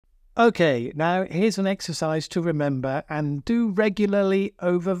Okay, now here's an exercise to remember and do regularly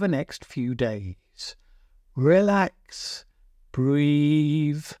over the next few days. Relax,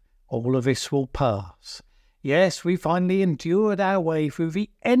 breathe, all of this will pass. Yes, we finally endured our way through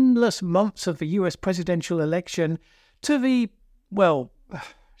the endless months of the US presidential election to the, well,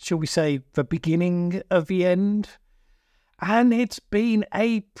 shall we say, the beginning of the end? And it's been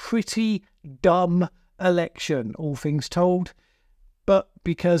a pretty dumb election, all things told. But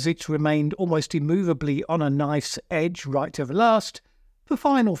because it's remained almost immovably on a knife's edge right to the last, the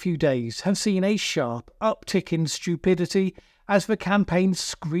final few days have seen a sharp uptick in stupidity as the campaigns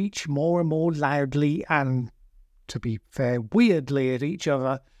screech more and more loudly and, to be fair, weirdly at each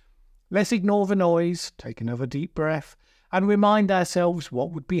other. Let's ignore the noise, take another deep breath, and remind ourselves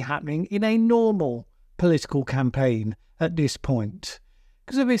what would be happening in a normal political campaign at this point.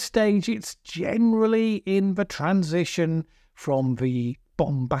 Because at this stage, it's generally in the transition from the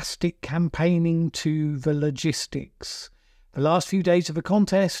bombastic campaigning to the logistics. The last few days of the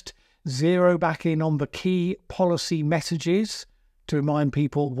contest zero back in on the key policy messages to remind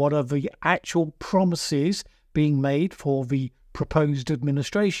people what are the actual promises being made for the proposed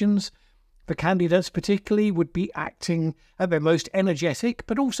administrations. The candidates particularly would be acting at their most energetic,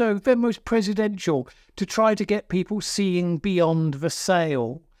 but also their most presidential, to try to get people seeing beyond the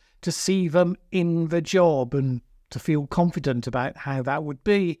sale, to see them in the job and to feel confident about how that would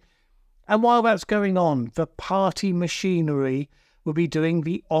be. And while that's going on, the party machinery will be doing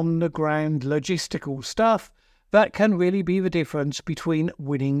the on-the-ground logistical stuff that can really be the difference between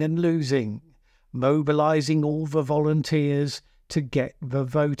winning and losing, mobilising all the volunteers to get the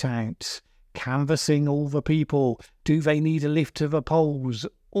vote out, canvassing all the people, do they need a lift to the polls,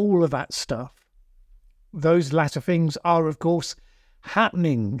 all of that stuff. Those latter things are, of course,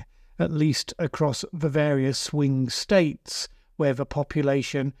 happening, at least across the various swing states, where the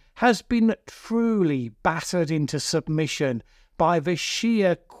population has been truly battered into submission by the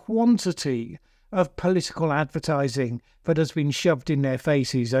sheer quantity of political advertising that has been shoved in their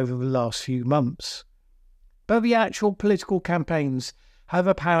faces over the last few months. But the actual political campaigns have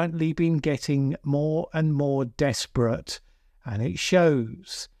apparently been getting more and more desperate, and it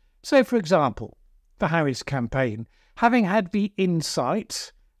shows. So, for example, the Harris campaign, having had the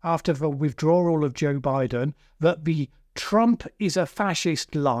insight after the withdrawal of Joe Biden that the Trump is a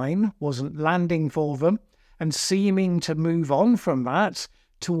fascist line wasn't landing for them, and seeming to move on from that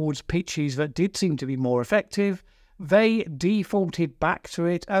towards pitches that did seem to be more effective, they defaulted back to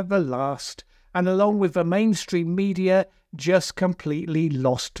it at the last, and along with the mainstream media, just completely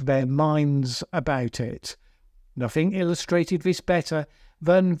lost their minds about it. Nothing illustrated this better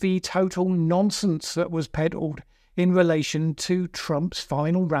than the total nonsense that was peddled in relation to Trump's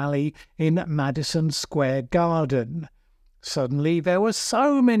final rally in Madison Square Garden. Suddenly there were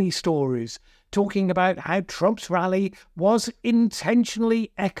so many stories talking about how Trump's rally was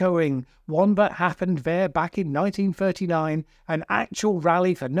intentionally echoing one that happened there back in 1939, an actual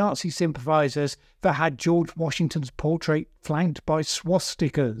rally for Nazi sympathisers that had George Washington's portrait flanked by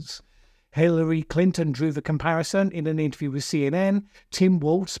swastikas. Hillary Clinton drew the comparison in an interview with CNN. Tim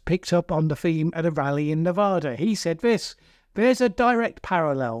Walz picked up on the theme at a rally in Nevada. He said this: "There's a direct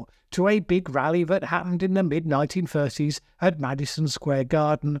parallel to a big rally that happened in the mid-1930s at Madison Square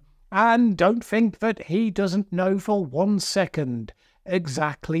Garden. And don't think that he doesn't know for 1 second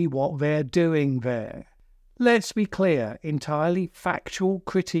exactly what they're doing there." Let's be clear, entirely factual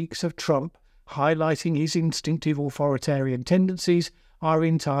critiques of Trump, highlighting his instinctive authoritarian tendencies, are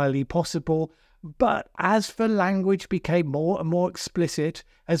entirely possible, but as the language became more and more explicit,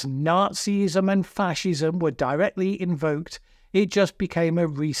 as Nazism and fascism were directly invoked, it just became a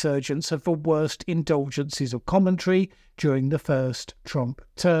resurgence of the worst indulgences of commentary during the first Trump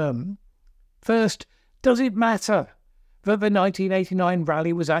term. First, does it matter that the 1989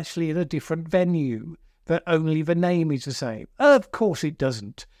 rally was actually in a different venue, that only the name is the same? Of course it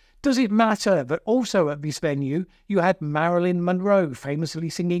doesn't. Does it matter that also at this venue you had Marilyn Monroe famously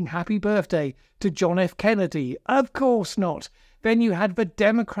singing Happy Birthday to John F. Kennedy? Of course not. Then you had the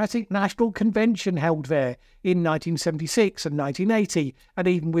Democratic National Convention held there in 1976 and 1980, and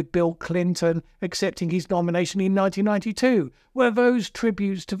even with Bill Clinton accepting his nomination in 1992. Were those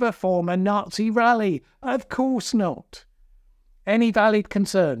tributes to the former Nazi rally? Of course not. Any valid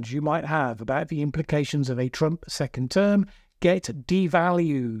concerns you might have about the implications of a Trump second term get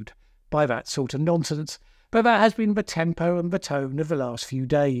devalued by that sort of nonsense, but that has been the tempo and the tone of the last few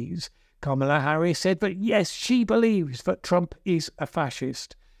days. Kamala Harris said that yes, she believes that Trump is a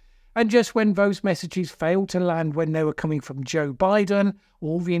fascist. And just when those messages failed to land when they were coming from Joe Biden,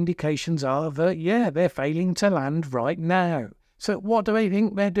 all the indications are that, yeah, they're failing to land right now. So what do they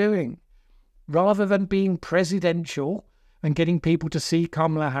think they're doing? Rather than being presidential and getting people to see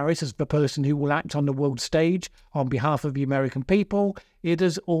Kamala Harris as the person who will act on the world stage on behalf of the American people, it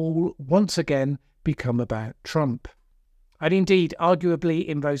has all once again become about Trump. And indeed, arguably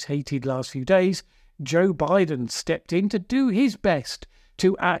in those hated last few days, Joe Biden stepped in to do his best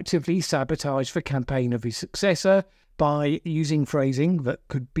to actively sabotage the campaign of his successor by using phrasing that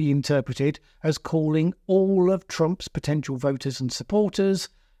could be interpreted as calling all of Trump's potential voters and supporters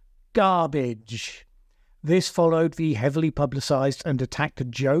garbage. This followed the heavily publicised and attacked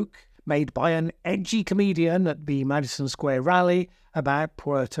joke made by an edgy comedian at the Madison Square rally about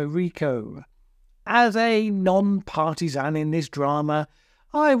Puerto Rico. As a non-partisan in this drama,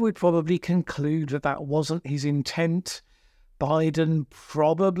 I would probably conclude that that wasn't his intent. Biden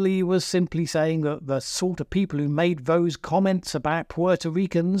probably was simply saying that the sort of people who made those comments about Puerto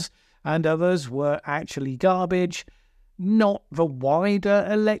Ricans and others were actually garbage, not the wider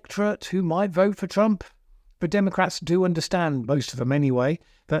electorate who might vote for Trump. The Democrats do understand, most of them anyway,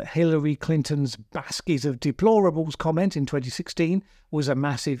 that Hillary Clinton's baskets of deplorables comment in 2016 was a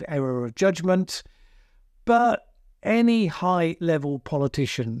massive error of judgment. But any high-level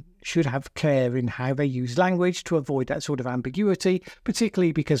politician should have care in how they use language to avoid that sort of ambiguity,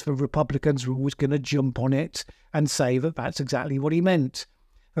 particularly because the Republicans were always going to jump on it and say that that's exactly what he meant.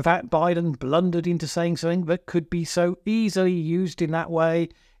 The fact Biden blundered into saying something that could be so easily used in that way,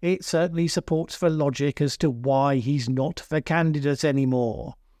 it certainly supports the logic as to why he's not the candidate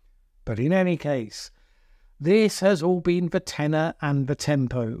anymore. But in any case, this has all been the tenor and the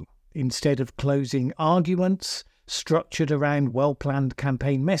tempo. Instead of closing arguments structured around well-planned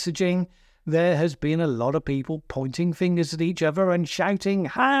campaign messaging, there has been a lot of people pointing fingers at each other and shouting,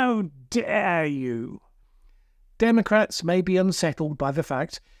 "How dare you!" Democrats may be unsettled by the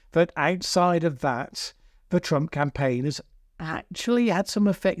fact that outside of that, the Trump campaign has actually had some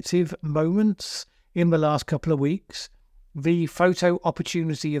effective moments in the last couple of weeks. The photo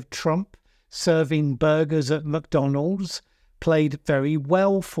opportunity of Trump serving burgers at McDonald's played very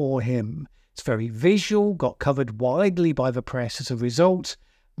well for him. It's very visual, got covered widely by the press as a result,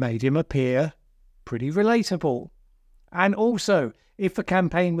 made him appear pretty relatable. And also, if the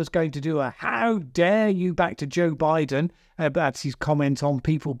campaign was going to do a "how dare you" back to Joe Biden about his comment on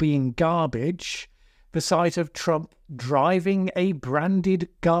people being garbage, the sight of Trump driving a branded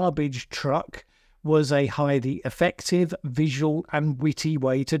garbage truck was a highly effective, visual and witty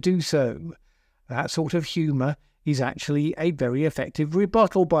way to do so. That sort of humour is actually a very effective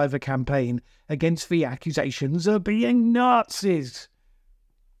rebuttal by the campaign against the accusations of being Nazis.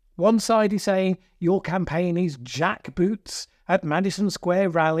 One side is saying your campaign is jackboots at Madison Square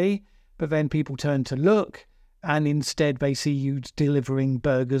rally, but then people turn to look and instead they see you delivering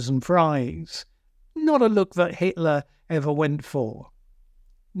burgers and fries. Not a look that Hitler ever went for.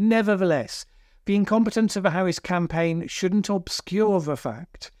 Nevertheless, the incompetence of the Harris campaign shouldn't obscure the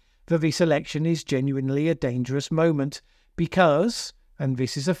fact that this election is genuinely a dangerous moment because, and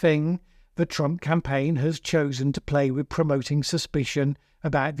this is a thing, the Trump campaign has chosen to play with promoting suspicion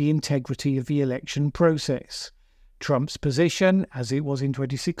about the integrity of the election process. Trump's position, as it was in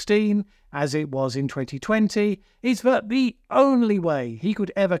 2016, as it was in 2020, is that the only way he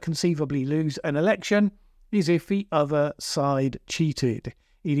could ever conceivably lose an election is if the other side cheated.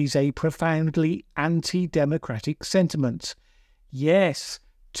 It is a profoundly anti-democratic sentiment. Yes,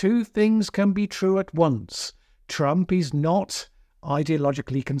 two things can be true at once. Trump is not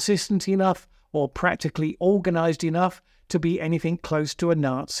ideologically consistent enough or practically organised enough to be anything close to a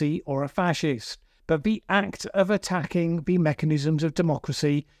Nazi or a fascist. But the act of attacking the mechanisms of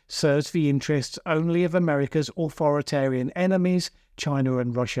democracy serves the interests only of America's authoritarian enemies, China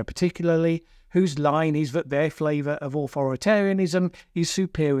and Russia particularly, whose line is that their flavour of authoritarianism is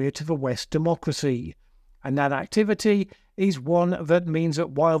superior to the West democracy. And that activity is one that means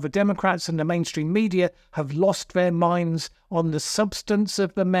that while the Democrats and the mainstream media have lost their minds on the substance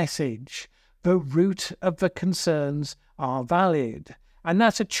of the message, the root of the concerns are valid. And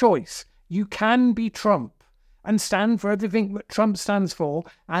that's a choice. You can be Trump and stand for everything that Trump stands for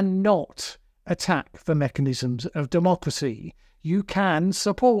and not attack the mechanisms of democracy. You can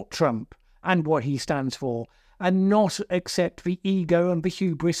support Trump and what he stands for and not accept the ego and the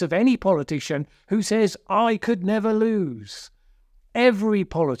hubris of any politician who says, "I could never lose." Every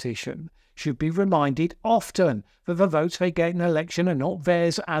politician should be reminded often that the votes they get in an election are not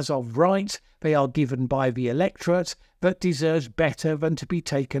theirs as of right. They are given by the electorate that deserves better than to be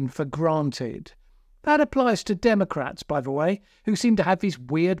taken for granted. That applies to Democrats, by the way, who seem to have this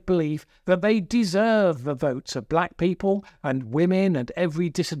weird belief that they deserve the votes of black people and women and every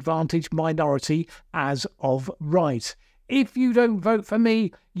disadvantaged minority as of right. "If you don't vote for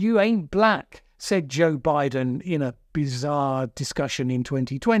me, you ain't black," said Joe Biden in a bizarre discussion in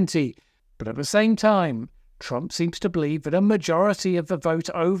 2020. But at the same time, Trump seems to believe that a majority of the vote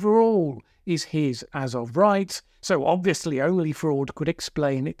overall is his as of right, so obviously only fraud could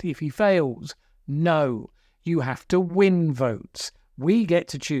explain it if he fails. No, you have to win votes. We get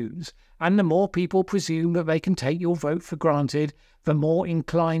to choose, and the more people presume that they can take your vote for granted, the more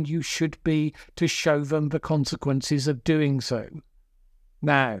inclined you should be to show them the consequences of doing so.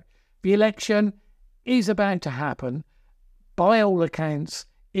 Now, the election is about to happen. By all accounts,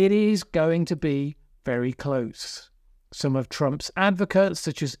 it is going to be very close. Some of Trump's advocates,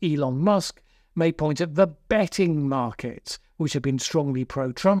 such as Elon Musk, may point at the betting markets, which have been strongly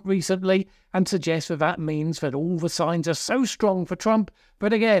pro-Trump recently, and suggest that that means that all the signs are so strong for Trump,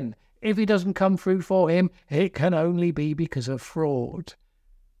 but again, if he doesn't come through for him, it can only be because of fraud.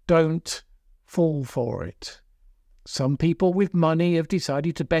 Don't fall for it. Some people with money have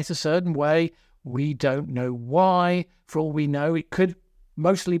decided to bet a certain way. We don't know why. For all we know, it could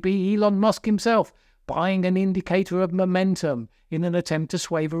mostly be Elon Musk himself buying an indicator of momentum in an attempt to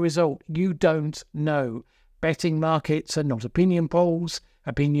sway the result. You don't know. Betting markets are not opinion polls.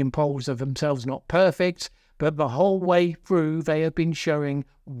 Opinion polls are themselves not perfect, but the whole way through they have been showing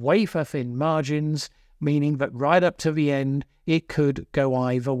wafer-thin margins, meaning that right up to the end it could go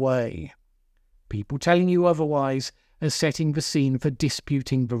either way. People telling you otherwise are setting the scene for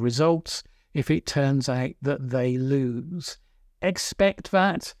disputing the results if it turns out that they lose. Expect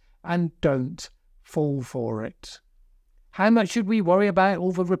that and don't fall for it. How much should we worry about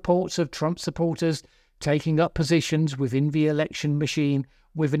all the reports of Trump supporters taking up positions within the election machine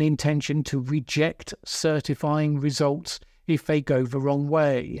with an intention to reject certifying results if they go the wrong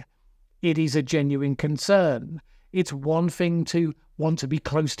way? It is a genuine concern. It's one thing to want to be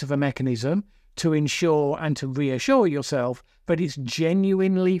close to the mechanism, to ensure and to reassure yourself that it's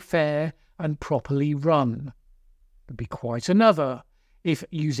genuinely fair and properly run. It'd be quite another if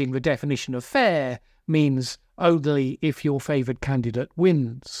using the definition of fair means only if your favoured candidate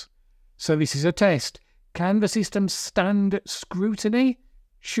wins. So this is a test. Can the system stand scrutiny?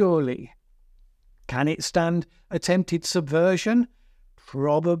 Surely. Can it stand attempted subversion?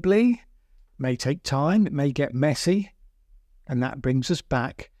 Probably. May take time, it may get messy. And that brings us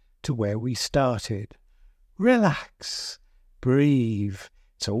back to where we started. Relax. Breathe.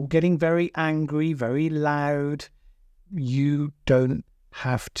 It's all getting very angry, very loud. You don't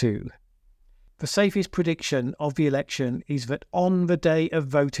have to. The safest prediction of the election is that on the day of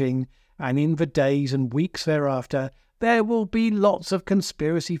voting and in the days and weeks thereafter, there will be lots of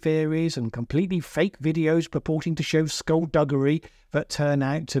conspiracy theories and completely fake videos purporting to show skullduggery that turn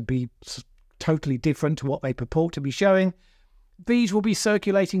out to be totally different to what they purport to be showing. These will be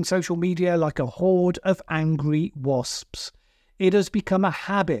circulating social media like a horde of angry wasps. It has become a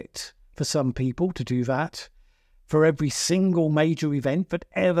habit for some people to do that for every single major event that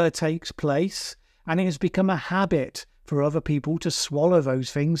ever takes place, and it has become a habit for other people to swallow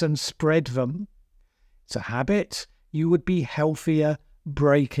those things and spread them. It's a habit you would be healthier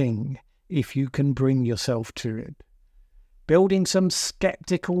breaking if you can bring yourself to it. Building some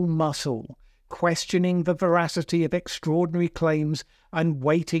skeptical muscle, questioning the veracity of extraordinary claims and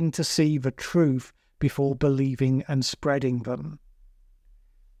waiting to see the truth before believing and spreading them.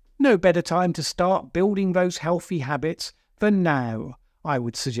 No better time to start building those healthy habits than now, I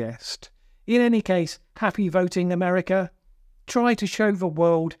would suggest. In any case, happy voting, America. Try to show the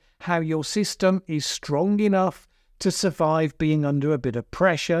world how your system is strong enough to survive being under a bit of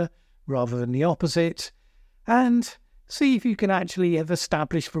pressure rather than the opposite, and see if you can actually have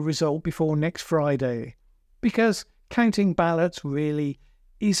established the result before next Friday, because counting ballots really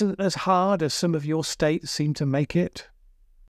isn't as hard as some of your states seem to make it.